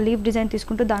తీసుకోకుండా ఒక లీఫ్ డిజైన్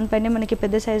తీసుకుంటూ దానిపైనే మనకి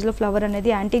పెద్ద సైజులో ఫ్లవర్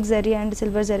అనేది యాంటిక్ జరీ అండ్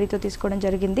సిల్వర్ జరీతో తీసుకోవడం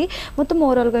జరిగింది. మొత్తం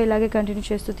ఓవరాల్గా ఇలాగే కంటిన్యూ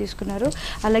చేస్తూ తీసుకున్నారు.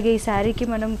 అలాగే ఈ శారీకి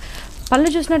మనం పళ్ళు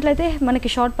చూసినట్లయితే మనకి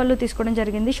షార్ట్ పళ్ళు తీసుకోవడం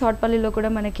జరిగింది. షార్ట్ పళ్ళులో కూడా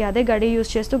మనకి అదే గడి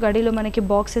యూస్ చేస్తూ గడిలో మనకి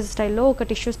బాక్సెస్ స్టైల్లో ఒక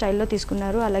టిష్యూ స్టైల్లో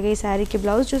తీసుకున్నారు. అలాగే ఈ శారీకి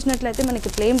బ్లౌజ్ చూసినట్లయితే మనకి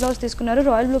ప్లెయిన్ బ్లౌజ్ తీసుకున్నారు.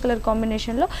 రాయల్ బ్లూ కలర్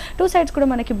కాంబినేషన్లో 2 సైడ్స్ కూడా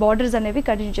మనకి బార్డర్స్ అనేవి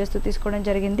కంటిన్యూ చేస్తూ తీసుకోవడం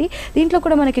జరిగింది. దీంట్లో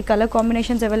కూడా మనకి కలర్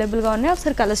కాంబినేషన్స్ అవైలబుల్గా ఉన్నాయి.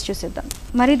 ఒకసారి కలర్స్ చూసేద్దాం.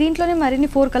 మరి దీంట్లోనే మరిన్ని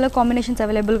 4 కలర్ కాంబినేషన్స్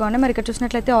అవైలబుల్గా ఉన్నాయి. మరి ఇక్కడ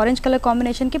చూసినట్లయితే ఆరెంజ్ కలర్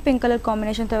కాంబినేషన్కి పింక్ కలర్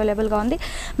కాంబినేషన్తో అవైలబుల్గా ఉంది.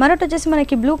 మరొకటి వచ్చేసి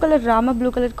మనకి blue colour Rama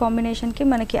blue colour కాంబినేషన్కి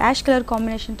మనకి యాష్ కలర్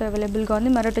కాంబినేషన్తో అవైలబుల్గా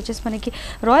ఉంది. మరొకటి వచ్చేసి మనకి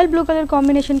రాయల్ బ్లూ కలర్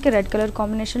కాంబినేషన్కి రెడ్ కలర్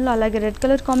కాంబినేషన్లో, అలాగే రెడ్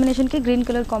కలర్ కాంబినేషన్కి గ్రీన్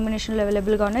కలర్ కాంబినేషన్లో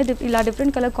అవైలబుల్గా ఉన్నాయి. ఇలా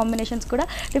డిఫరెంట్ కలర్ కాంబినేషన్స్ కూడా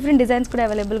డిఫరెంట్ డిజైన్స్ కూడా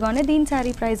అవైలబుల్గా ఉన్నాయి. దీని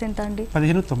శారీ ప్రైస్ ఎంత అండి?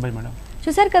 1590 మేడం.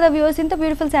 చూసారు కదా వ్యూవర్స్, ఇంత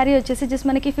బ్యూటిఫుల్ శారీ వచ్చేసి జస్ట్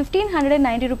మనకి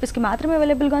 1590 రూపీస్కి మాత్రమే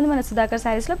అవైలబుల్గా ఉంది మన సుధాకర్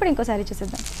శారీస్లో. ఇప్పుడు ఇంకో శారీ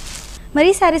చూసేద్దాం. మరి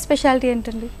ఈ శారీ స్పెషాలిటీ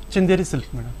ఏంటండి? Chanderi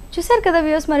silk madam. చూసారు కదా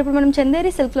వ్యూవర్స్, మరి ఇప్పుడు మనం చందేరి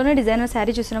సిల్క్లోనే డిజైనర్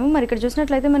శారీ చూస్తున్నాము. మరి ఇక్కడ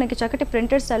చూసినట్లయితే మనకి చక్కటి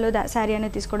ప్రింటెడ్ స్టైల్లో శారీ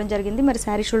అనేది తీసుకోవడం జరిగింది. మరి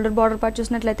శారీ షోల్డర్ బార్డర్ పార్ట్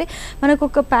చూసినట్లయితే మనకు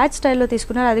ఒక ప్యాచ్ స్టైల్లో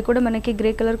తీసుకున్నారు. అది కూడా మనకి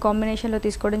గ్రే కలర్ కాంబినేషన్లో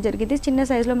తీసుకోవడం జరిగింది. చిన్న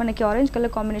సైజులో మనకి ఆరెంజ్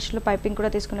కలర్ కాంబినేషన్లో పైపింగ్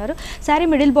కూడా తీసుకున్నారు. శారీ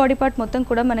మిడిల్ బాడీ పార్ట్ మొత్తం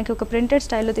కూడా మనకి ఒక ప్రింటెడ్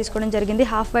స్టైల్లో తీసుకోవడం జరిగింది.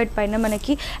 హాఫ్ వైట్ పైన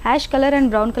మనకి ash colour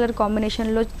and brown colour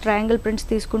కాంబినేషన్లో ట్రయాంగిల్ ప్రింట్స్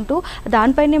తీసుకుంటూ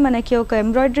దానిపైనే మనకి ఒక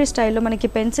ఎంబ్రాయిడరీ స్టైల్లో మనకి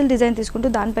పెన్సిల్ డిజైన్ తీసుకుంటూ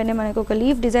దానిపైనే మనకి ఒక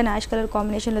లీఫ్ డిజైన్ యాష్ కలర్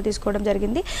కాంబినేషన్లో తీసుకోవడం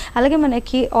జరిగింది. అలాగే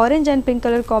మనకి ఆరెంజ్ అండ్ పింక్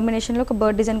కలర్ కాంబినేషన్లో ఒక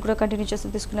బర్డ్ డిజైన్ కూడా కంటిన్యూ చేస్తూ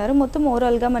తీసుకున్నారు. మొత్తం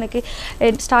ఓవరాల్గా మనకి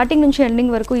స్టార్టింగ్ నుంచి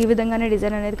ఎండింగ్ వరకు ఈ విధంగానే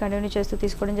డిజైన్ అనేది కంటిన్యూ చేస్తూ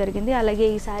తీసుకోవడం జరిగింది. అలాగే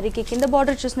ఈ శారీకి కింద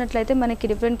బార్డర్ చూసినట్లయితే మనకి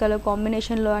డిఫరెంట్ కలర్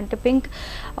కాంబినేషన్లో అంటే pink,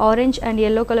 orange and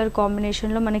yellow colour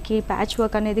కాంబినేషన్లో మనకి ప్యాచ్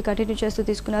వర్క్ అనేది కంటిన్యూ చేస్తూ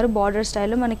తీసుకున్నారు. బార్డర్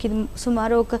స్టైల్లో మనకి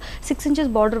సుమారు ఒక 6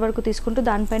 ఇంచెస్ బార్డర్ వరకు తీసుకుంటూ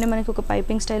దానిపైన మనకి ఒక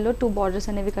పైపింగ్ స్టైల్లో 2 బార్డర్స్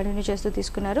అనేవి కంటిన్యూ చేస్తూ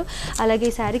తీసుకున్నారు. అలాగే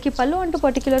ఈ శారీకి పళ్ళు అంటూ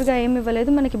పర్టికులర్గా ఏమి ఇవ్వలేదు.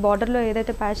 మనకి బార్డర్లో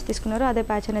ఏదైతే ప్యాచ్ తీసుకున్నారో అదే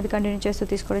ప్యాచ్ అనేది కంటిన్యూ చేస్తూ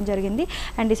తీసుకోవడం జరిగింది.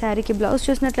 అండ్ ఈ శారీకి బ్లౌజ్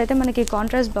చూసినట్లయితే మనకి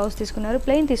కాంట్రాస్ట్ బ్లౌజ్ తీసుకున్నారు,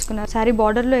 ప్లెయిన్ తీసుకున్నారు. శారీ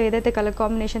బార్డర్లో ఏదైతే కలర్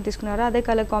కాంబినేషన్ తీసుకున్నారో అదే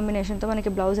కలర్ కాంబినేషన్తో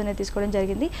మనకి బ్లౌజ్ అనేది తీసుకోవడం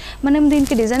జరిగింది. మనం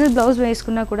దీనికి డిజైనర్ బ్లౌజ్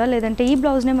వేసుకున్నా కూడా లేదంటే ఈ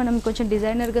బ్లౌజ్నే మనం కొంచెం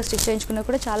డిజైనర్గా స్టిచ్ చేయించుకున్నా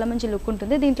కూడా చాలా మంచి లుక్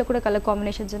ఉంటుంది. దీంట్లో కూడా కలర్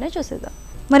కాంబినేషన్స్ ఉన్నాయి, చూసేద్దాం.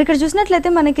 మరి ఇక్కడ చూసినట్లయితే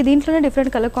మనకి దీంట్లోనే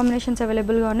డిఫరెంట్ కలర్ కాంబినేషన్స్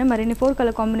అవైలబుల్గా ఉన్నాయి. మరిన్ని 4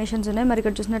 కలర్ కాంబినేషన్స్ ఉన్నాయి. మరి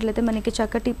ఇక్కడ చూసినట్లయితే మనకి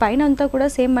చక్కటి పైన అంతా కూడా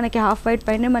సేమ్ మనకి హాఫ్ వైట్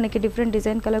పైన మనకి different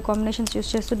design colour combinations use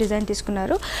చేస్తూ డిజైన్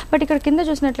తీసుకున్నారు. బట్ ఇక్కడ కింద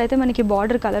చూసినట్లయితే మనకి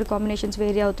బార్డర్ కలర్ కాంబినేషన్స్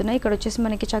వేరీ అవుతున్నాయి. ఇక్కడ వచ్చేసి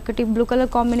మనకి చక్కటి blue colour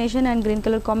combination and green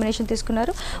colour combination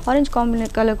తీసుకున్నారు. ఆరెంజ్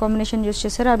కలర్ కాంబినేషన్ యూస్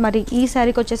చేశారు. మరి ఈ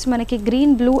శారీకి వచ్చేసి మనకి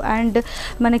గ్రీన్, బ్లూ అండ్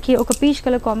మనకి ఒక పీచ్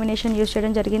కలర్ కాంబినేషన్ యూస్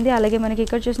చేయడం జరిగింది. అలాగే మనకి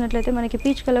ఇక్కడ చూసినట్లయితే మనకి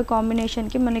పీచ్ కలర్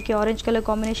కాంబినేషన్కి మనకి ఆరెంజ్ కలర్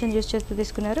కాంబినేషన్ యూస్ చేస్తూ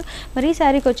తీసుకున్నారు. మరి ఈ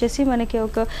శారీకి వచ్చేసి మనకి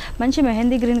ఒక మంచి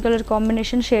mehndi green colour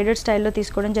combination shaded స్టైల్లో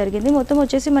తీసుకోవడం జరిగింది. మొత్తం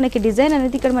వచ్చేసి మనకి డిజైన్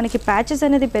అనేది ఇక్కడ మనకి ప్యాచెస్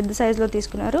అనేది పెద్ద సైజులో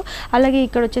తీసుకున్నారు. అలాగే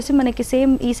ఇక్కడ వచ్చేసి మనకి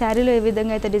సేమ్ ఈ శారీలో ఏ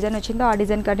విధంగా అయితే డిజైన్ వచ్చిందో ఆ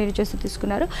డిజైన్ కంటిన్యూ చేస్తూ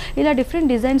తీసుకున్నారు. ఇలా డిఫరెంట్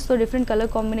డిజైన్స్తో డిఫరెంట్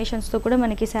కలర్ కాంబినేషన్స్తో కూడా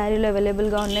మనకి శారీలో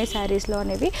అవైలబుల్గా ఉన్నాయి శారీస్లో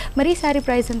అనేవి. మరి ఈ శారీ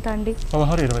ప్రైస్ ఎంత అండి?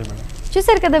 1620 మేడం.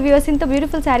 చూసారు కదా వ్యూవర్స్, ఇంత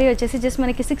బ్యూటిఫుల్ శారీ వచ్చేసి జస్ట్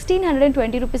మనకి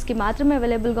 1620 రూపీస్కి మాత్రమే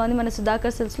అవైలబుల్గా ఉంది మన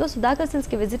సుధాకర్ సిల్క్స్లో. సుధాకర్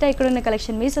సిల్క్స్కి విజిట్ అయ్యి ఇక్కడ ఉన్న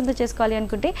కలెక్షన్ మీరు సొంతం చేసుకోవాలి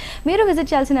అనుకుంటే మీరు విజిట్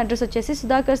చేయాల్సిన అడ్రస్ వచ్చేసి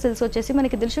సుధాకర్ సిల్క్స్ వచ్చేసి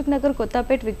మనకి Dilsukh Nagar,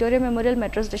 Kothapet, Victoria memorial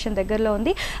metro station దగ్గరలో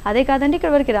ఉంది. అదే కాదండి,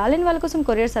 ఇక్కడ వరకు రాలేని వాళ్ళ కోసం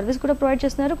కొరియర్ సర్వీస్ కూడా ప్రొవైడ్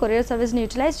చేస్తున్నారు. కొరియర్ సర్వీస్ని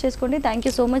యూటిలైజ్ చేసుకోండి. Thank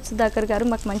you so much Sudhakar గారు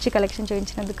మాకు మంచి కలెక్షన్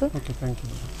చూపించినందుకు. Okay, thank you.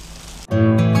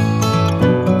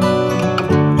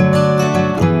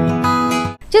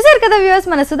 చూసారు కదా వ్యూవర్స్,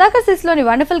 మన సుధాకర్ సిల్క్స్లోని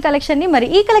వండర్ఫుల్ కలెక్షన్ని. మరి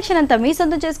ఈ కలెక్షన్ అంతా మీ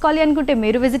సొంతం చేసుకోవాలి అనుకుంటే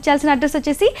మీరు విజిట్ చేయాల్సిన అడ్రస్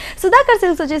వచ్చేసి సుధాకర్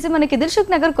సిల్క్స్ వచ్చేసి మనకి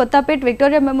Dilsukh Nagar, Kothapet,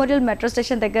 Victoria memorial metro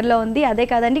station దగ్గరలో ఉంది. అదే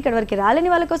కాదండి, ఇక్కడ వరకు రాలేని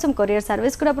వాళ్ళ కోసం కొరియర్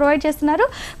సర్వీస్ కూడా ప్రొవైడ్ చేస్తున్నారు.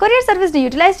 కొరియర్ సర్వీస్ని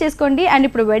యూటిలైజ్ చేసుకోండి. అండ్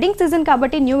ఇప్పుడు వెడ్డింగ్ సీజన్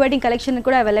కాబట్టి న్యూ వెడ్డింగ్ కలెక్షన్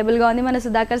కూడా అవైలబుల్గా ఉంది మన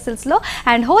సుధాకర్ సిల్క్స్లో.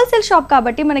 అండ్ హోల్సేల్ షాప్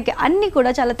కాబట్టి మనకి అన్ని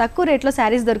కూడా చాలా తక్కువ రేట్లో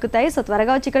శారీస్ దొరుకుతాయి. సో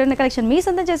త్వరగా వచ్చి ఇక్కడ ఉన్న కలెక్షన్ మీ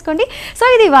సొంతం చేసుకోండి.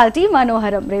 సో ఇది ఇవాల్టి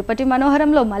మనోహరం. రేపటి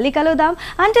మనోహరంలో మళ్ళీ కలుద్దాం.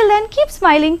 Until then keep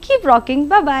smiling, keep rocking.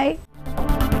 Bye bye.